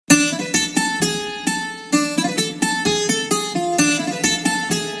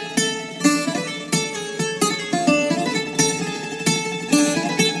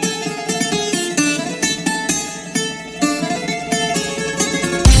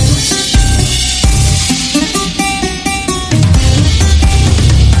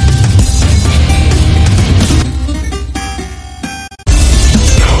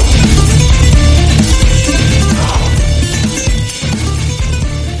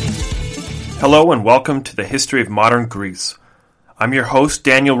Hello and welcome to the History of Modern Greece. I'm your host,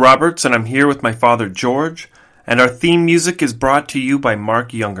 Daniel Roberts, and I'm here with my father, George, and our theme music is brought to you by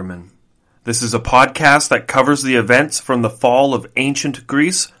Mark Youngerman. This is a podcast that covers the events from the fall of ancient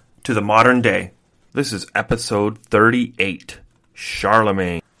Greece to the modern day. This is episode 38,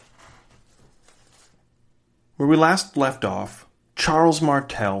 Charlemagne. Where we last left off, Charles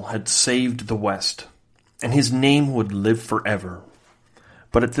Martel had saved the West, and his name would live forever.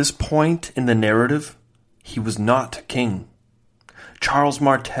 But at this point in the narrative, he was not king. Charles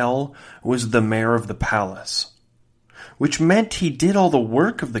Martel was the mayor of the palace, which meant he did all the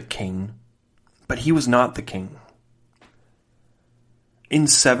work of the king, but he was not the king. In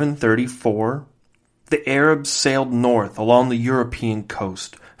 734, the Arabs sailed north along the European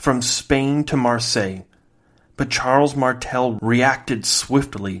coast, from Spain to Marseille. But Charles Martel reacted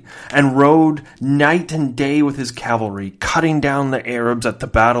swiftly and rode night and day with his cavalry, cutting down the Arabs at the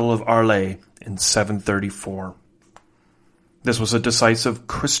Battle of Arles in 734. This was a decisive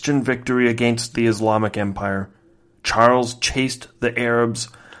Christian victory against the Islamic Empire. Charles chased the Arabs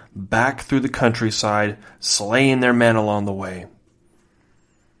back through the countryside, slaying their men along the way.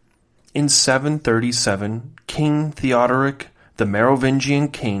 In 737, King Theodoric, the Merovingian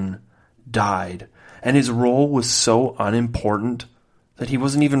king, died, and his role was so unimportant that he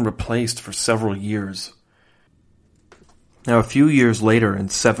wasn't even replaced for several years. Now, a few years later, in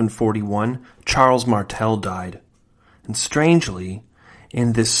 741, Charles Martel died. And strangely,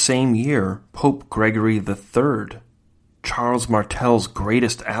 in this same year, Pope Gregory III, Charles Martel's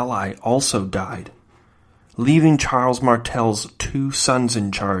greatest ally, also died, leaving Charles Martel's two sons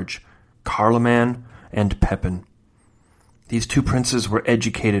in charge, Carloman and Pepin. These two princes were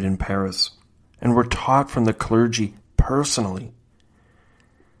educated in Paris and were taught from the clergy personally.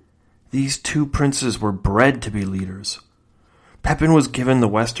 These two princes were bred to be leaders. Pepin was given the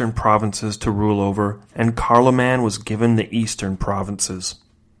western provinces to rule over, and Carloman was given the eastern provinces.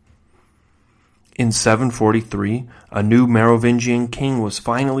 In 743, a new Merovingian king was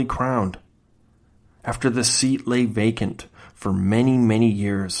finally crowned, after the seat lay vacant for many, many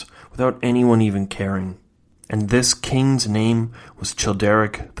years without anyone even caring. And this king's name was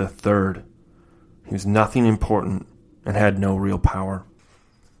Childeric III. He was nothing important and had no real power.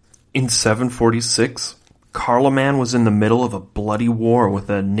 In 746, Carloman was in the middle of a bloody war with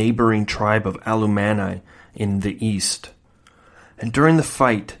a neighboring tribe of Alemanni in the east. And during the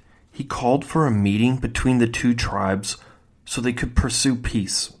fight, he called for a meeting between the two tribes so they could pursue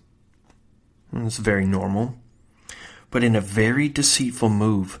peace. It's very normal. But in a very deceitful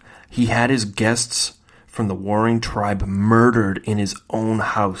move, he had his guests from the warring tribe murdered in his own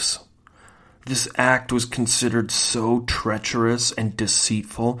house. This act was considered so treacherous and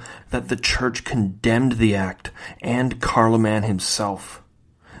deceitful that the church condemned the act and Carloman himself.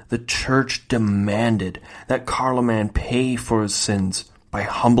 The church demanded that Carloman pay for his sins by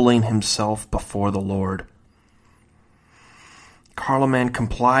humbling himself before the Lord. Carloman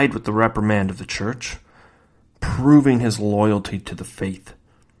complied with the reprimand of the church, proving his loyalty to the faith,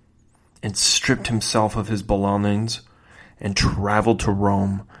 and stripped himself of his belongings and traveled to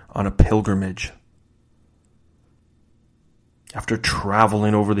Rome on a pilgrimage. After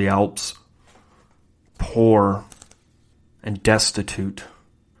traveling over the Alps, poor and destitute,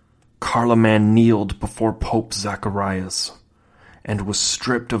 Carloman kneeled before Pope Zacharias and was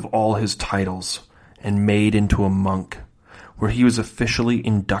stripped of all his titles and made into a monk, where he was officially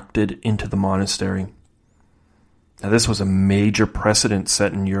inducted into the monastery. Now, this was a major precedent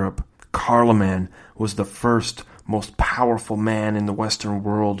set in Europe. Carloman was the first most powerful man in the Western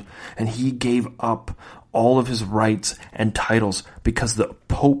world, and he gave up all of his rights and titles because the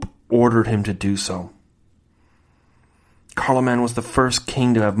Pope ordered him to do so. Carloman was the first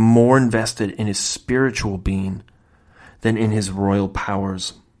king to have more invested in his spiritual being than in his royal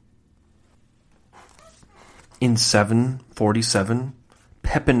powers. In 747,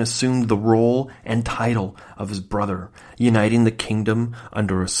 Pepin assumed the role and title of his brother, uniting the kingdom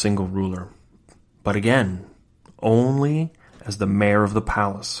under a single ruler. But again, only as the mayor of the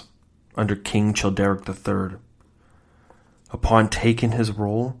palace under King Childeric III. Upon taking his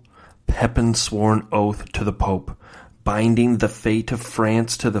role, Pepin swore an oath to the Pope, binding the fate of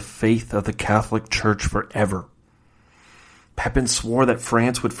France to the faith of the Catholic Church forever. Pepin swore that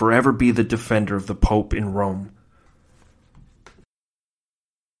France would forever be the defender of the Pope in Rome.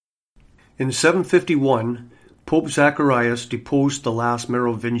 In 751, Pope Zacharias deposed the last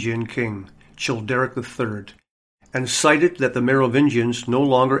Merovingian king, Childeric III, and cited that the Merovingians no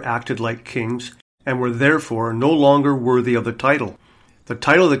longer acted like kings and were therefore no longer worthy of the title. The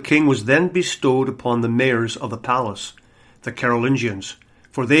title of the king was then bestowed upon the mayors of the palace, the Carolingians,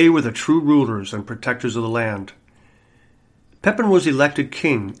 for they were the true rulers and protectors of the land. Pepin was elected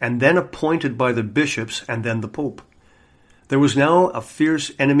king and then appointed by the bishops and then the Pope. There was now a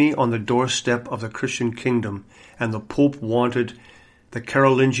fierce enemy on the doorstep of the Christian kingdom, and the Pope wanted the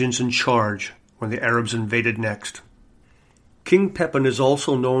Carolingians in charge when the Arabs invaded next. King Pepin is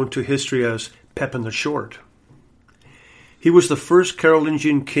also known to history as Pepin the Short. He was the first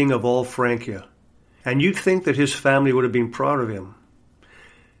Carolingian king of all Francia, and you'd think that his family would have been proud of him.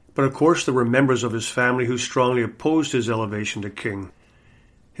 But of course there were members of his family who strongly opposed his elevation to king.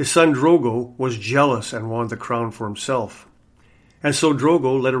 His son Drogo was jealous and wanted the crown for himself, and so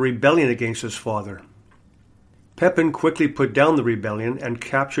Drogo led a rebellion against his father. Pepin quickly put down the rebellion and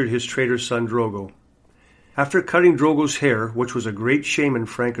captured his traitor son Drogo. After cutting Drogo's hair, which was a great shame in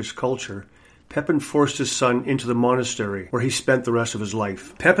Frankish culture, Pepin forced his son into the monastery, where he spent the rest of his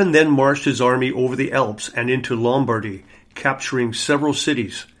life. Pepin then marched his army over the Alps and into Lombardy, capturing several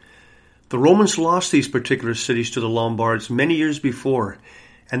cities. The Romans lost these particular cities to the Lombards many years before,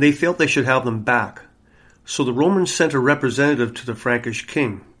 and they felt they should have them back. So the Romans sent a representative to the Frankish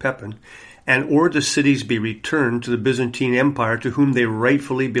king, Pepin, and ordered the cities be returned to the Byzantine Empire to whom they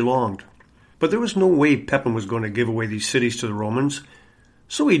rightfully belonged. But there was no way Pepin was going to give away these cities to the Romans,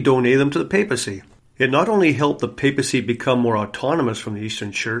 so he donated them to the papacy. It not only helped the papacy become more autonomous from the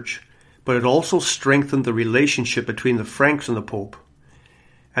Eastern Church, but it also strengthened the relationship between the Franks and the Pope.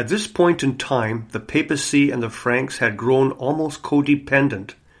 At this point in time, the papacy and the Franks had grown almost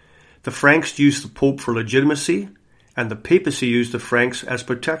codependent. The Franks used the Pope for legitimacy, and the papacy used the Franks as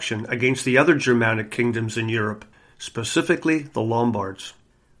protection against the other Germanic kingdoms in Europe, specifically the Lombards.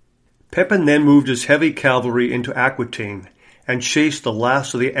 Pepin then moved his heavy cavalry into Aquitaine and chased the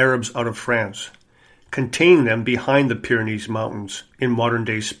last of the Arabs out of France, containing them behind the Pyrenees Mountains in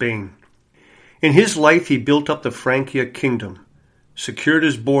modern-day Spain. In his life he built up the Francia kingdom, secured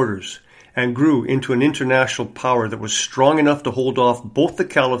his borders, and grew into an international power that was strong enough to hold off both the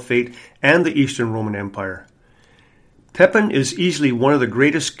Caliphate and the Eastern Roman Empire. Pepin is easily one of the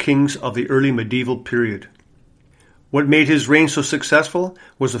greatest kings of the early medieval period. What made his reign so successful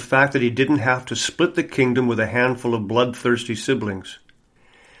was the fact that he didn't have to split the kingdom with a handful of bloodthirsty siblings.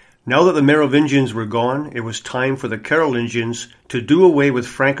 Now that the Merovingians were gone, it was time for the Carolingians to do away with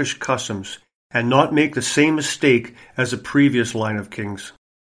Frankish customs and not make the same mistake as the previous line of kings.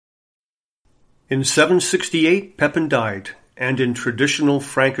 In 768, Pepin died, and in traditional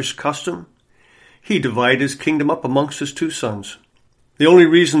Frankish custom, he divided his kingdom up amongst his two sons. The only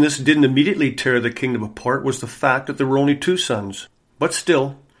reason this didn't immediately tear the kingdom apart was the fact that there were only two sons. But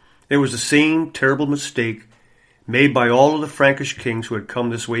still, it was the same terrible mistake made by all of the Frankish kings who had come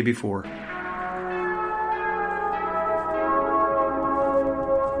this way before.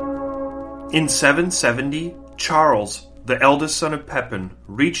 In 770, Charles, the eldest son of Pepin,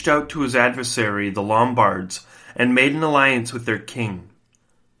 reached out to his adversary, the Lombards, and made an alliance with their king.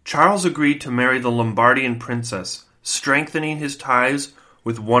 Charles agreed to marry the Lombardian princess, strengthening his ties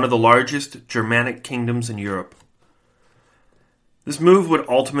with one of the largest Germanic kingdoms in Europe. This move would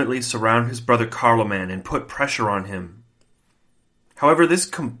ultimately surround his brother Carloman and put pressure on him. However, this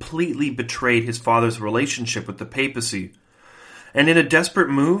completely betrayed his father's relationship with the papacy, and in a desperate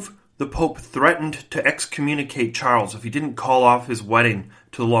move, the Pope threatened to excommunicate Charles if he didn't call off his wedding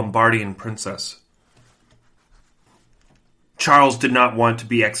to the Lombardian princess. Charles did not want to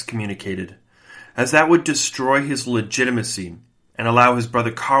be excommunicated, as that would destroy his legitimacy and allow his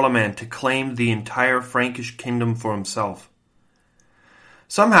brother Carloman to claim the entire Frankish kingdom for himself.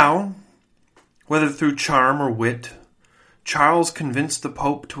 Somehow, whether through charm or wit, Charles convinced the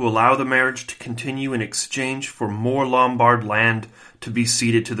Pope to allow the marriage to continue in exchange for more Lombard land to be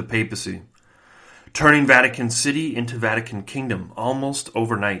ceded to the papacy, turning Vatican City into Vatican Kingdom almost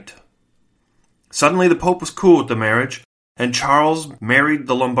overnight. Suddenly the Pope was cool with the marriage, and Charles married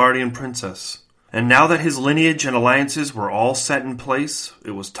the Lombardian princess. And now that his lineage and alliances were all set in place,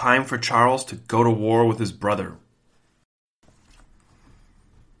 it was time for Charles to go to war with his brother.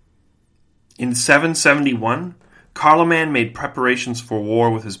 In 771, Carloman made preparations for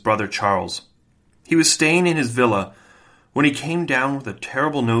war with his brother Charles. He was staying in his villa when he came down with a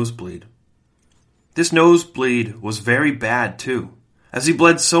terrible nosebleed. This nosebleed was very bad too, as he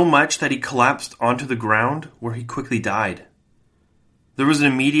bled so much that he collapsed onto the ground where he quickly died. There was an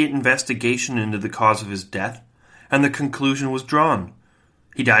immediate investigation into the cause of his death, and the conclusion was drawn.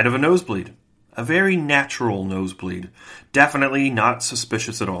 He died of a nosebleed. A very natural nosebleed. Definitely not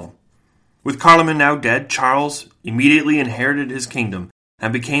suspicious at all. With Carloman now dead, Charles immediately inherited his kingdom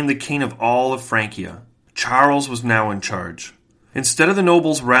and became the king of all of Francia. Charles was now in charge. Instead of the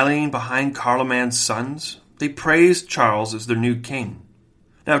nobles rallying behind Carloman's sons, they praised Charles as their new king.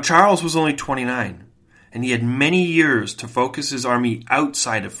 Now Charles was only 29, and he had many years to focus his army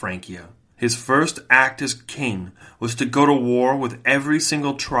outside of Francia. His first act as king was to go to war with every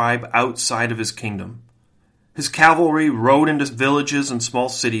single tribe outside of his kingdom. His cavalry rode into villages and small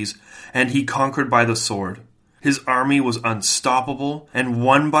cities, and he conquered by the sword. His army was unstoppable, and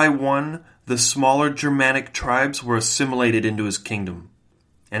one by one, the smaller Germanic tribes were assimilated into his kingdom.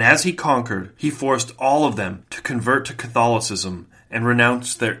 And as he conquered, he forced all of them to convert to Catholicism and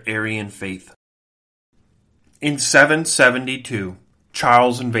renounce their Arian faith. In 772,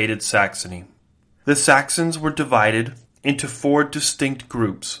 Charles invaded Saxony. The Saxons were divided into 4 distinct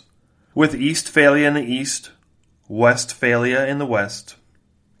groups, with Eastphalia in the east, Westphalia in the west.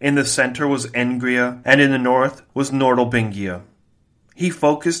 In the center was Engria, and in the north was Nordalbingia. He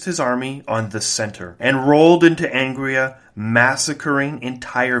focused his army on the center and rolled into Engria, massacring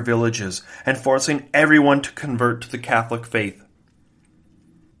entire villages and forcing everyone to convert to the Catholic faith.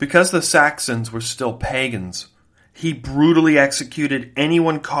 Because the Saxons were still pagans, he brutally executed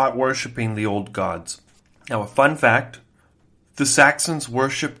anyone caught worshipping the old gods. Now, a fun fact, the Saxons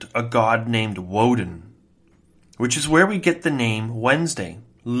worshipped a god named Woden, which is where we get the name Wednesday,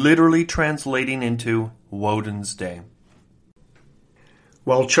 literally translating into Woden's Day.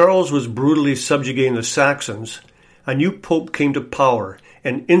 While Charles was brutally subjugating the Saxons, a new pope came to power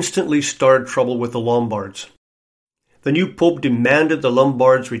and instantly started trouble with the Lombards. The new pope demanded the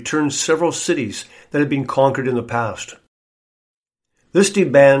Lombards return several cities that had been conquered in the past. This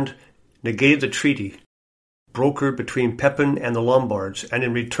demand negated the treaty brokered between Pepin and the Lombards, and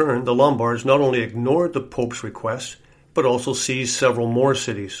in return the Lombards not only ignored the pope's request, but also seized several more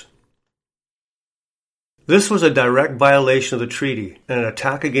cities. This was a direct violation of the treaty and an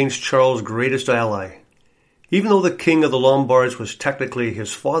attack against Charles' greatest ally. Even though the king of the Lombards was technically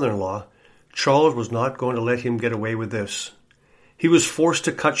his father-in-law, Charles was not going to let him get away with this. He was forced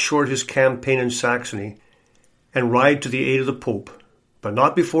to cut short his campaign in Saxony and ride to the aid of the Pope, but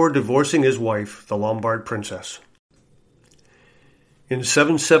not before divorcing his wife, the Lombard princess. In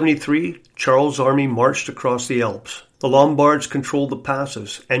 773, Charles' army marched across the Alps. The Lombards controlled the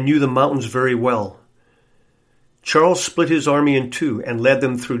passes and knew the mountains very well. Charles split his army in two and led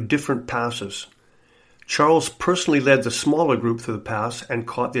them through different passes. Charles personally led the smaller group through the pass and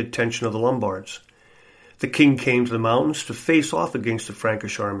caught the attention of the Lombards. The king came to the mountains to face off against the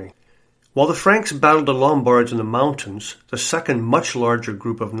Frankish army. While the Franks battled the Lombards in the mountains, the second much larger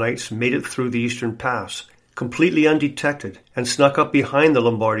group of knights made it through the eastern pass, completely undetected, and snuck up behind the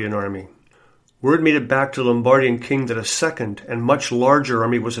Lombardian army. Word made it back to the Lombardian king that a second and much larger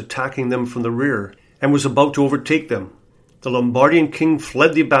army was attacking them from the rear and was about to overtake them. The Lombardian king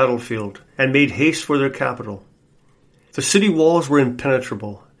fled the battlefield and made haste for their capital. The city walls were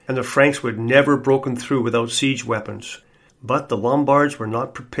impenetrable, and the Franks would never have broken through without siege weapons. But the Lombards were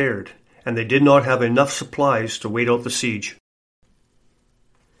not prepared, and they did not have enough supplies to wait out the siege.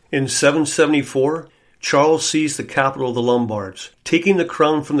 In 774, Charles seized the capital of the Lombards, taking the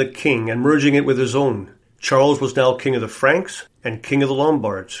crown from the king and merging it with his own. Charles was now king of the Franks and king of the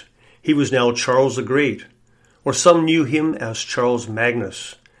Lombards. He was now Charles the Great, or some knew him as Charles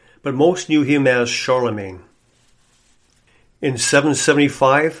Magnus, but most knew him as Charlemagne. In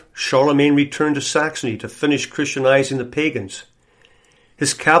 775, Charlemagne returned to Saxony to finish Christianizing the pagans.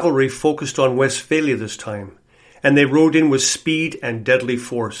 His cavalry focused on Westphalia this time, and they rode in with speed and deadly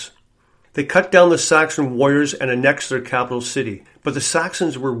force. They cut down the Saxon warriors and annexed their capital city, but the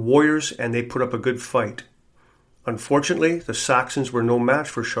Saxons were warriors and they put up a good fight. Unfortunately, the Saxons were no match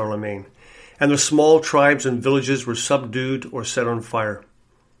for Charlemagne, and the small tribes and villages were subdued or set on fire.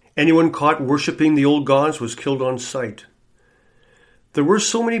 Anyone caught worshipping the old gods was killed on sight. There were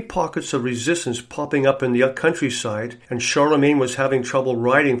so many pockets of resistance popping up in the countryside, and Charlemagne was having trouble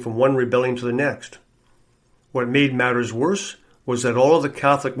riding from one rebellion to the next. What made matters worse was that all of the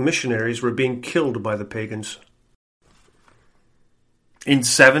Catholic missionaries were being killed by the pagans. In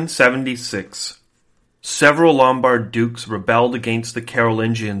 776, several Lombard dukes rebelled against the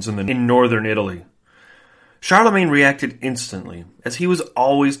Carolingians in northern Italy. Charlemagne reacted instantly, as he was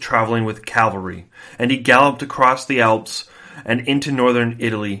always traveling with cavalry, and he galloped across the Alps and into northern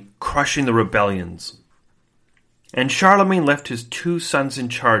Italy, crushing the rebellions. And Charlemagne left his 2 sons in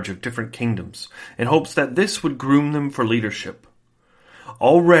charge of different kingdoms, in hopes that this would groom them for leadership.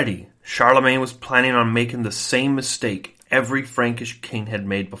 Already, Charlemagne was planning on making the same mistake every Frankish king had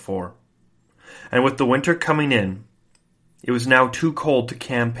made before. And with the winter coming in, it was now too cold to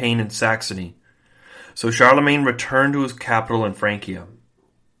campaign in Saxony, so Charlemagne returned to his capital in Francia.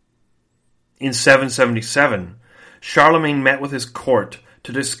 In 777, Charlemagne met with his court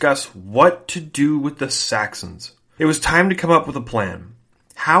to discuss what to do with the Saxons. It was time to come up with a plan.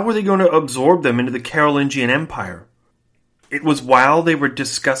 How were they going to absorb them into the Carolingian Empire? It was while they were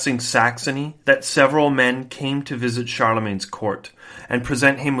discussing Saxony that several men came to visit Charlemagne's court and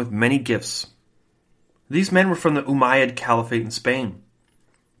present him with many gifts. These men were from the Umayyad Caliphate in Spain.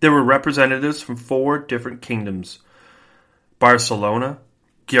 There were representatives from 4 different kingdoms: Barcelona,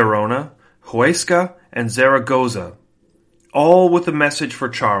 Girona, Huesca, and Zaragoza, all with a message for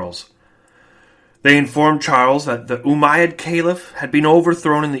Charles. They informed Charles that the Umayyad Caliph had been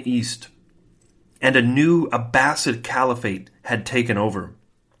overthrown in the east, and a new Abbasid Caliphate had taken over.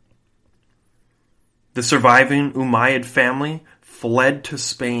 The surviving Umayyad family fled to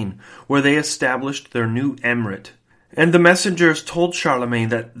Spain, where they established their new emirate, and the messengers told Charlemagne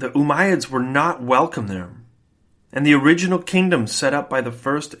that the Umayyads were not welcome there, and the original kingdom set up by the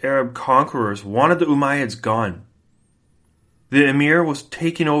first Arab conquerors wanted the Umayyads gone. The emir was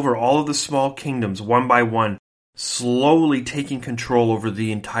taking over all of the small kingdoms one by one, slowly taking control over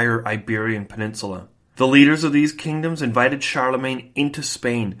the entire Iberian Peninsula. The leaders of these kingdoms invited Charlemagne into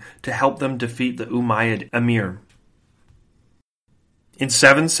Spain to help them defeat the Umayyad emir. In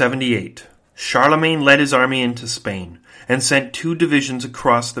 778, Charlemagne led his army into Spain and sent 2 divisions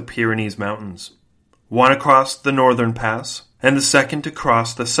across the Pyrenees Mountains, one across the northern pass and the second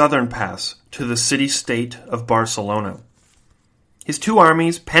across the southern pass to the city-state of Barcelona. His 2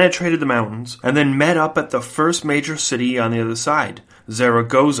 armies penetrated the mountains and then met up at the first major city on the other side,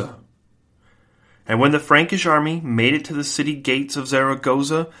 Zaragoza. And when the Frankish army made it to the city gates of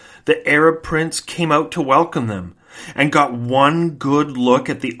Zaragoza, the Arab prince came out to welcome them and got one good look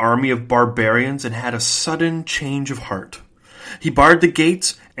at the army of barbarians and had a sudden change of heart. He barred the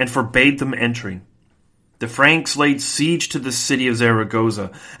gates and forbade them entry. The Franks laid siege to the city of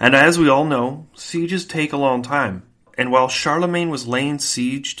Zaragoza, and as we all know, sieges take a long time. And while Charlemagne was laying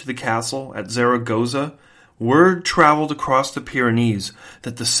siege to the castle at Zaragoza, word traveled across the Pyrenees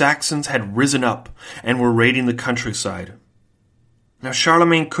that the Saxons had risen up and were raiding the countryside. Now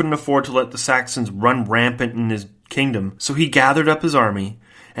Charlemagne couldn't afford to let the Saxons run rampant in his kingdom, so he gathered up his army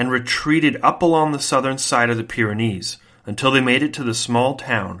and retreated up along the southern side of the Pyrenees until they made it to the small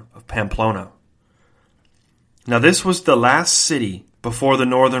town of Pamplona. Now this was the last city before the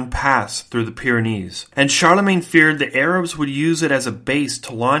northern pass through the Pyrenees, and Charlemagne feared the Arabs would use it as a base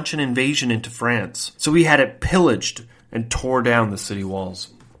to launch an invasion into France, so he had it pillaged and tore down the city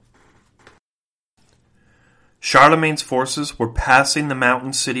walls. Charlemagne's forces were passing the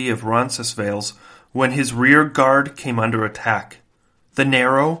mountain city of Roncesvalles when his rear guard came under attack. The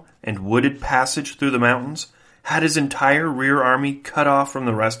narrow and wooded passage through the mountains had his entire rear army cut off from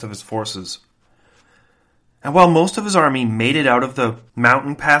the rest of his forces. And while most of his army made it out of the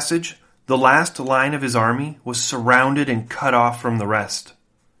mountain passage, the last line of his army was surrounded and cut off from the rest.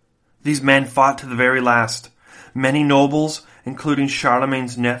 These men fought to the very last. Many nobles, including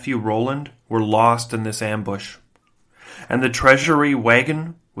Charlemagne's nephew Roland, were lost in this ambush. And the treasury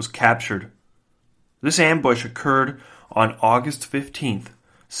wagon was captured. This ambush occurred on August 15th,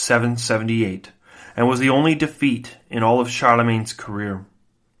 778, and was the only defeat in all of Charlemagne's career.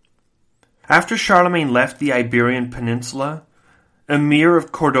 After Charlemagne left the Iberian Peninsula, Emir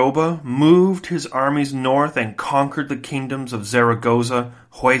of Cordoba moved his armies north and conquered the kingdoms of Zaragoza,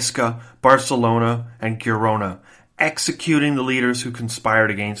 Huesca, Barcelona, and Girona, executing the leaders who conspired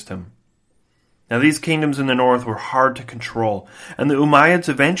against him. Now these kingdoms in the north were hard to control, and the Umayyads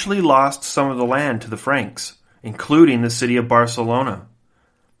eventually lost some of the land to the Franks, including the city of Barcelona.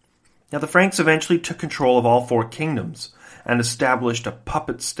 Now the Franks eventually took control of all 4 kingdoms, and established a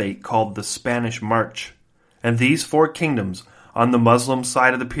puppet state called the Spanish March. And these 4 kingdoms, on the Muslim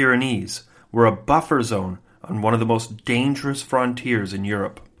side of the Pyrenees, were a buffer zone on one of the most dangerous frontiers in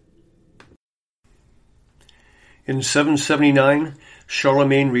Europe. In 779,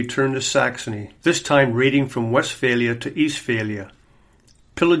 Charlemagne returned to Saxony, this time raiding from Westphalia to Eastphalia.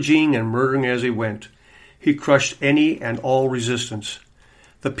 Pillaging and murdering as he went, he crushed any and all resistance.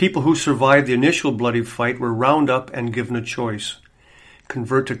 The people who survived the initial bloody fight were round up and given a choice: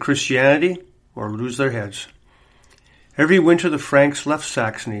 convert to Christianity or lose their heads. Every winter the Franks left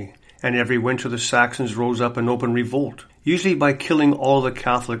Saxony, and every winter the Saxons rose up in open revolt, usually by killing all the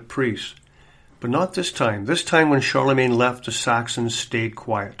Catholic priests. But not this time. This time when Charlemagne left, the Saxons stayed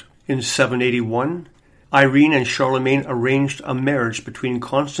quiet. In 781, Irene and Charlemagne arranged a marriage between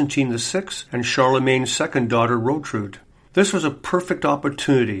Constantine VI and Charlemagne's second daughter, Rotrud. This was a perfect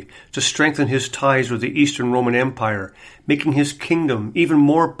opportunity to strengthen his ties with the Eastern Roman Empire, making his kingdom even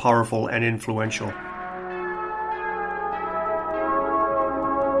more powerful and influential.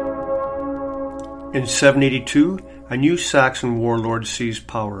 In 782, a new Saxon warlord seized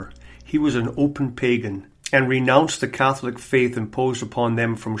power. He was an open pagan, and renounced the Catholic faith imposed upon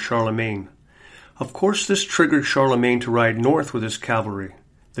them from Charlemagne. Of course, this triggered Charlemagne to ride north with his cavalry.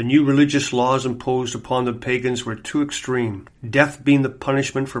 The new religious laws imposed upon the pagans were too extreme, death being the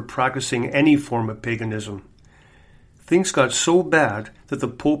punishment for practicing any form of paganism. Things got so bad that the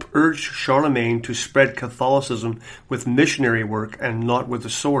Pope urged Charlemagne to spread Catholicism with missionary work and not with the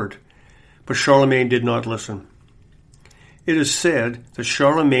sword. But Charlemagne did not listen. It is said that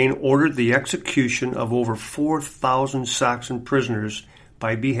Charlemagne ordered the execution of over 4,000 Saxon prisoners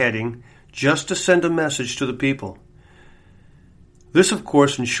by beheading just to send a message to the people. This, of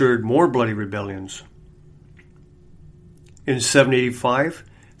course, ensured more bloody rebellions. In 785,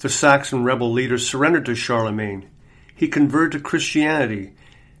 the Saxon rebel leaders surrendered to Charlemagne. He converted to Christianity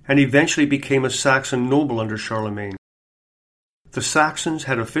and eventually became a Saxon noble under Charlemagne. The Saxons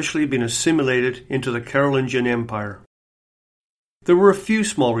had officially been assimilated into the Carolingian Empire. There were a few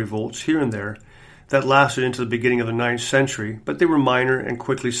small revolts here and there that lasted into the beginning of the 9th century, but they were minor and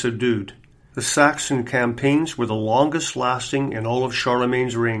quickly subdued. The Saxon campaigns were the longest lasting in all of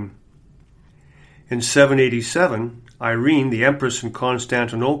Charlemagne's reign. In 787, Irene, the empress in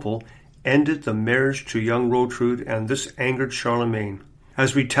Constantinople, ended the marriage to young Rotrud, and this angered Charlemagne.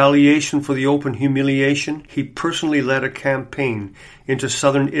 As retaliation for the open humiliation, he personally led a campaign into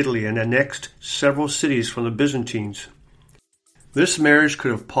southern Italy and annexed several cities from the Byzantines. This marriage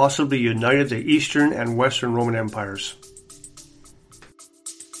could have possibly united the Eastern and Western Roman empires.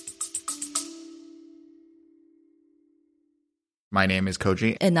 My name is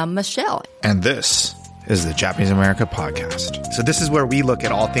Koji. And I'm Michelle. And this is the Japanese America Podcast. So this is where we look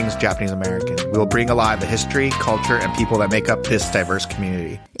at all things Japanese American. We will bring alive the history, culture, and people that make up this diverse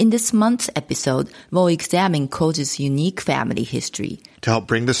community. In this month's episode, we'll examine Koji's unique family history. To help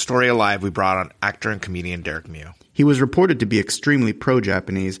bring the story alive, we brought on actor and comedian Derek Mew. He was reported to be extremely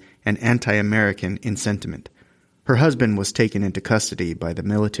pro-Japanese and anti-American in sentiment. Her husband was taken into custody by the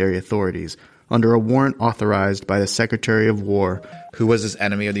military authorities under a warrant authorized by the Secretary of War. Who was his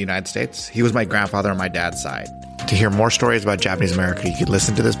enemy of the United States? He was my grandfather on my dad's side. To hear more stories about Japanese America, you can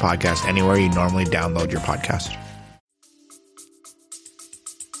listen to this podcast anywhere you normally download your podcast.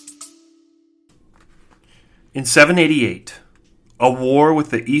 In 788, a war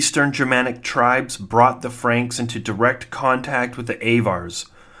with the Eastern Germanic tribes brought the Franks into direct contact with the Avars,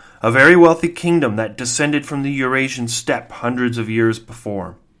 a very wealthy kingdom that descended from the Eurasian steppe hundreds of years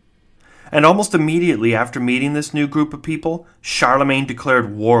before. And almost immediately after meeting this new group of people, Charlemagne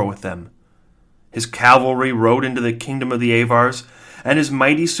declared war with them. His cavalry rode into the kingdom of the Avars, and his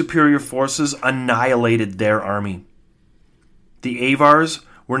mighty superior forces annihilated their army. The Avars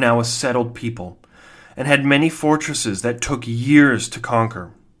were now a settled people, and had many fortresses that took years to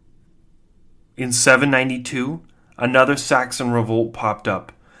conquer. In 792, another Saxon revolt popped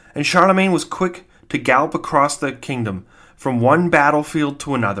up, and Charlemagne was quick to gallop across the kingdom from one battlefield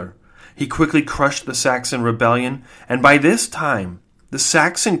to another. He quickly crushed the Saxon rebellion, and by this time, the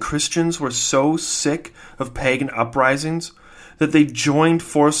Saxon Christians were so sick of pagan uprisings that they joined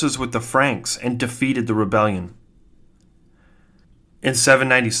forces with the Franks and defeated the rebellion. In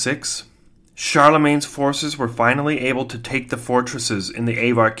 796, Charlemagne's forces were finally able to take the fortresses in the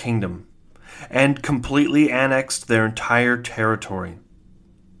Avar kingdom and completely annexed their entire territory.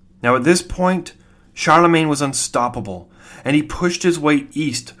 Now at this point, Charlemagne was unstoppable, and he pushed his way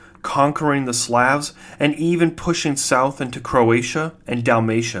east, conquering the Slavs and even pushing south into Croatia and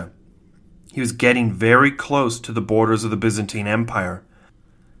Dalmatia. He was getting very close to the borders of the Byzantine Empire.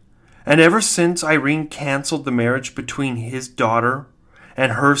 And ever since Irene canceled the marriage between his daughter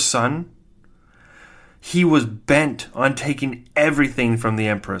and her son, he was bent on taking everything from the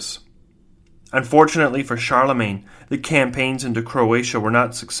Empress. Unfortunately for Charlemagne, the campaigns into Croatia were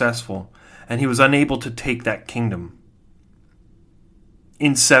not successful, and he was unable to take that kingdom.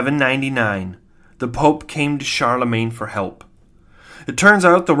 In 799, the Pope came to Charlemagne for help. It turns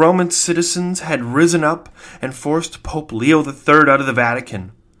out the Roman citizens had risen up and forced Pope Leo III out of the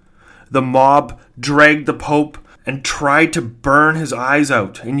Vatican. The mob dragged the Pope and tried to burn his eyes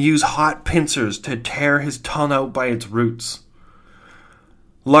out and use hot pincers to tear his tongue out by its roots.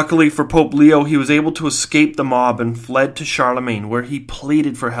 Luckily for Pope Leo, he was able to escape the mob and fled to Charlemagne, where he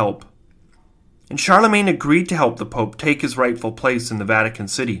pleaded for help. And Charlemagne agreed to help the Pope take his rightful place in the Vatican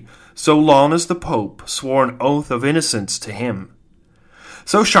City, so long as the Pope swore an oath of innocence to him.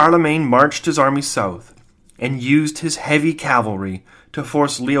 So Charlemagne marched his army south and used his heavy cavalry to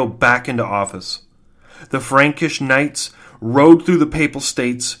force Leo back into office. The Frankish knights rode through the Papal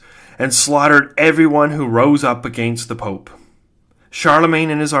States and slaughtered everyone who rose up against the Pope. Charlemagne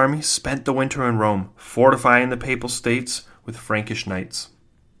and his army spent the winter in Rome, fortifying the Papal States with Frankish knights.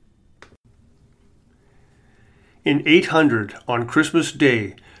 In 800, on Christmas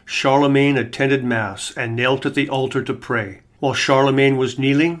Day, Charlemagne attended Mass and knelt at the altar to pray. While Charlemagne was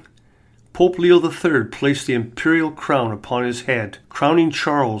kneeling, Pope Leo III placed the imperial crown upon his head, crowning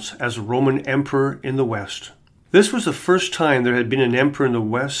Charles as Roman Emperor in the West. This was the first time there had been an emperor in the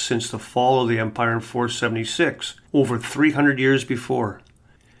West since the fall of the empire in 476, over 300 years before.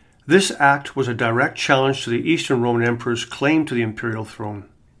 This act was a direct challenge to the Eastern Roman Emperor's claim to the imperial throne.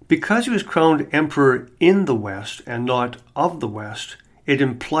 Because he was crowned emperor in the West and not of the West, it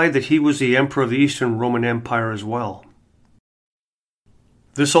implied that he was the emperor of the Eastern Roman Empire as well.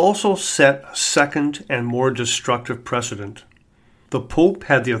 This also set a second and more destructive precedent. The Pope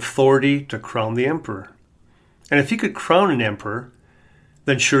had the authority to crown the emperor. And if he could crown an emperor,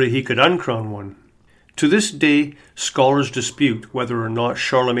 then surely he could uncrown one. To this day, scholars dispute whether or not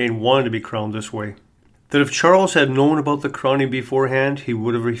Charlemagne wanted to be crowned this way. That if Charles had known about the crowning beforehand, he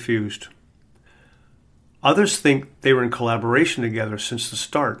would have refused. Others think they were in collaboration together since the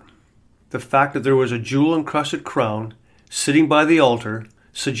start. The fact that there was a jewel-encrusted crown sitting by the altar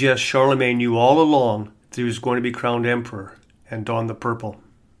suggests Charlemagne knew all along that he was going to be crowned emperor and donned the purple.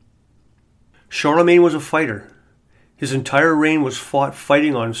 Charlemagne was a fighter. His entire reign was fought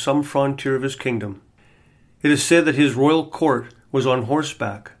fighting on some frontier of his kingdom. It is said that his royal court was on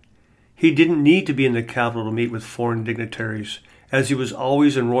horseback. He didn't need to be in the capital to meet with foreign dignitaries, as he was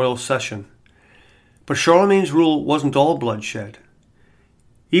always in royal session. But Charlemagne's rule wasn't all bloodshed.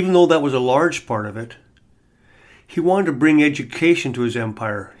 Even though that was a large part of it, he wanted to bring education to his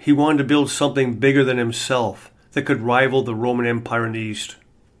empire. He wanted to build something bigger than himself that could rival the Roman Empire in the East.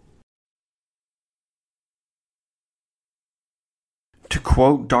 To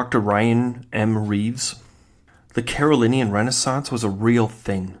quote Dr. Ryan M. Reeves, the Carolinian Renaissance was a real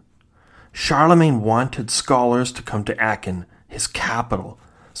thing. Charlemagne wanted scholars to come to Aachen, his capital,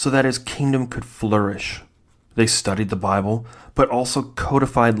 so that his kingdom could flourish. They studied the Bible, but also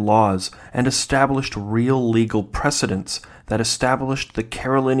codified laws and established real legal precedents that established the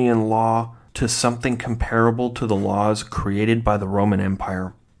Carolinian law to something comparable to the laws created by the Roman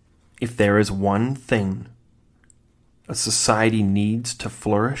Empire. If there is one thing a society needs to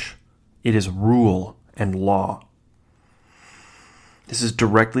flourish, it is rule and law. This is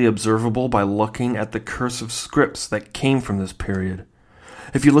directly observable by looking at the cursive scripts that came from this period.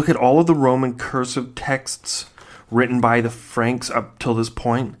 If you look at all of the Roman cursive texts written by the Franks up till this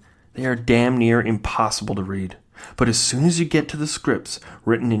point, they are damn near impossible to read. But as soon as you get to the scripts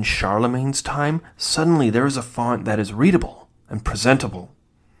written in Charlemagne's time, suddenly there is a font that is readable and presentable.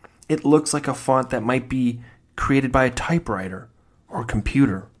 It looks like a font that might be created by a typewriter or a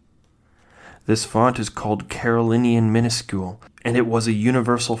computer. This font is called Carolinian Minuscule, and it was a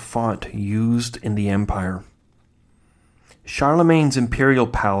universal font used in the empire. Charlemagne's imperial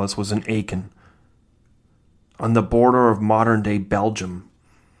palace was in Aachen, on the border of modern-day Belgium,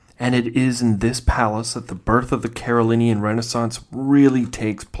 and it is in this palace that the birth of the Carolinian Renaissance really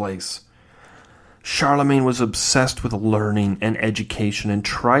takes place. Charlemagne was obsessed with learning and education and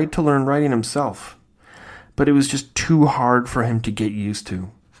tried to learn writing himself, but it was just too hard for him to get used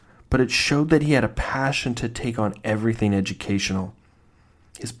to. But it showed that he had a passion to take on everything educational.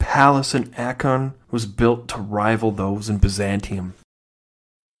 His palace in Aachen was built to rival those in Byzantium.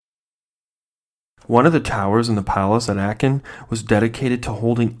 One of the towers in the palace at Aachen was dedicated to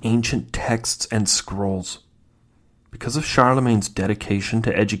holding ancient texts and scrolls. Because of Charlemagne's dedication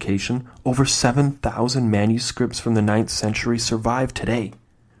to education, over 7,000 manuscripts from the 9th century survive today.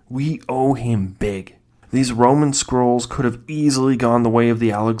 We owe him big. These Roman scrolls could have easily gone the way of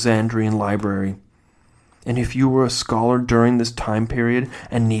the Alexandrian library. And if you were a scholar during this time period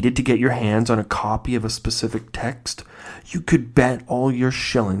and needed to get your hands on a copy of a specific text, you could bet all your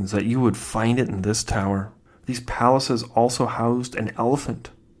shillings that you would find it in this tower. These palaces also housed an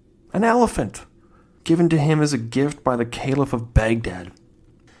elephant. An elephant! Given to him as a gift by the Caliph of Baghdad.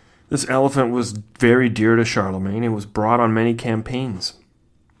 This elephant was very dear to Charlemagne and was brought on many campaigns.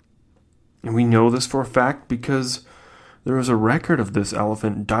 And we know this for a fact because there is a record of this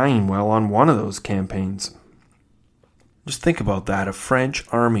elephant dying while on one of those campaigns. Just think about that, a French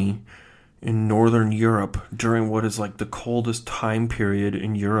army in northern Europe during what is like the coldest time period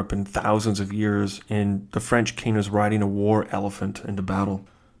in Europe in thousands of years, and the French king is riding a war elephant into battle.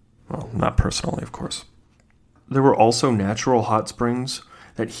 Well, not personally, of course. There were also natural hot springs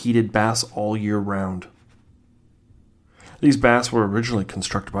that heated baths all year round. These baths were originally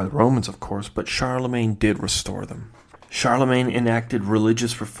constructed by the Romans, of course, but Charlemagne did restore them. Charlemagne enacted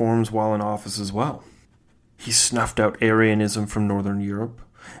religious reforms while in office as well. He snuffed out Arianism from northern Europe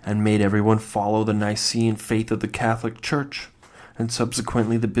and made everyone follow the Nicene faith of the Catholic Church and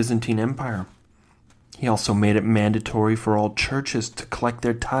subsequently the Byzantine Empire. He also made it mandatory for all churches to collect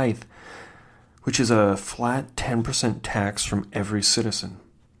their tithe, which is a flat 10% tax from every citizen.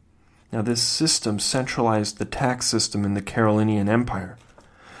 Now, this system centralized the tax system in the Carolingian Empire,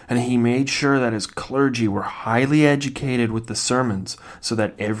 and he made sure that his clergy were highly educated with the sermons so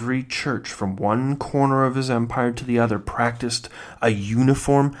that every church from one corner of his empire to the other practiced a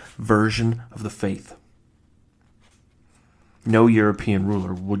uniform version of the faith. No European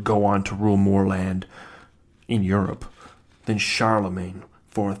ruler would go on to rule more land in Europe than Charlemagne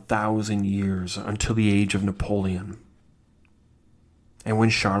for 1,000 years until the age of Napoleon. And when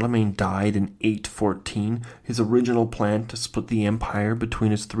Charlemagne died in 814, his original plan to split the empire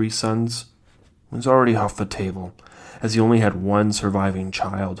between his 3 sons was already off the table, as he only had one surviving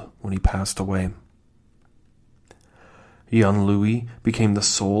child when he passed away. Young Louis became the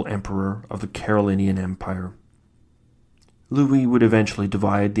sole emperor of the Carolingian Empire. Louis would eventually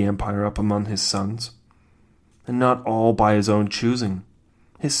divide the empire up among his sons, and not all by his own choosing.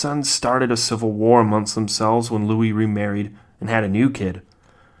 His sons started a civil war amongst themselves when Louis remarried and had a new kid.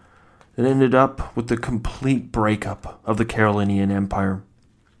 It ended up with the complete breakup of the Carolingian Empire.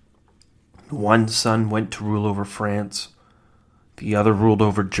 One son went to rule over France, the other ruled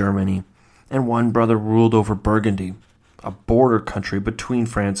over Germany, and one brother ruled over Burgundy, a border country between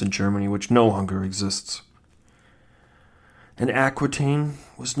France and Germany which no longer exists. And Aquitaine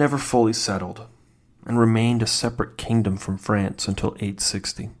was never fully settled and remained a separate kingdom from France until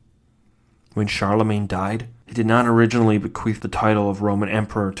 860. When Charlemagne died, he did not originally bequeath the title of Roman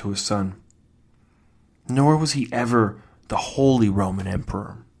Emperor to his son, nor was he ever the Holy Roman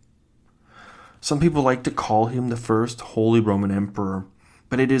Emperor. Some people like to call him the first Holy Roman Emperor,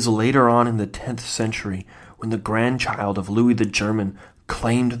 but it is later on in the 10th century when the grandchild of Louis the German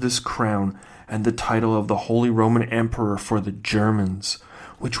claimed this crown and the title of the Holy Roman Emperor for the Germans,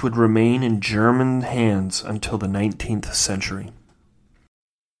 which would remain in German hands until the 19th century.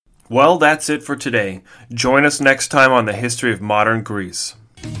 Well, that's it for today. Join us next time on the history of modern Greece.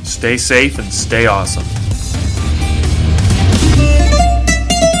 Stay safe and stay awesome.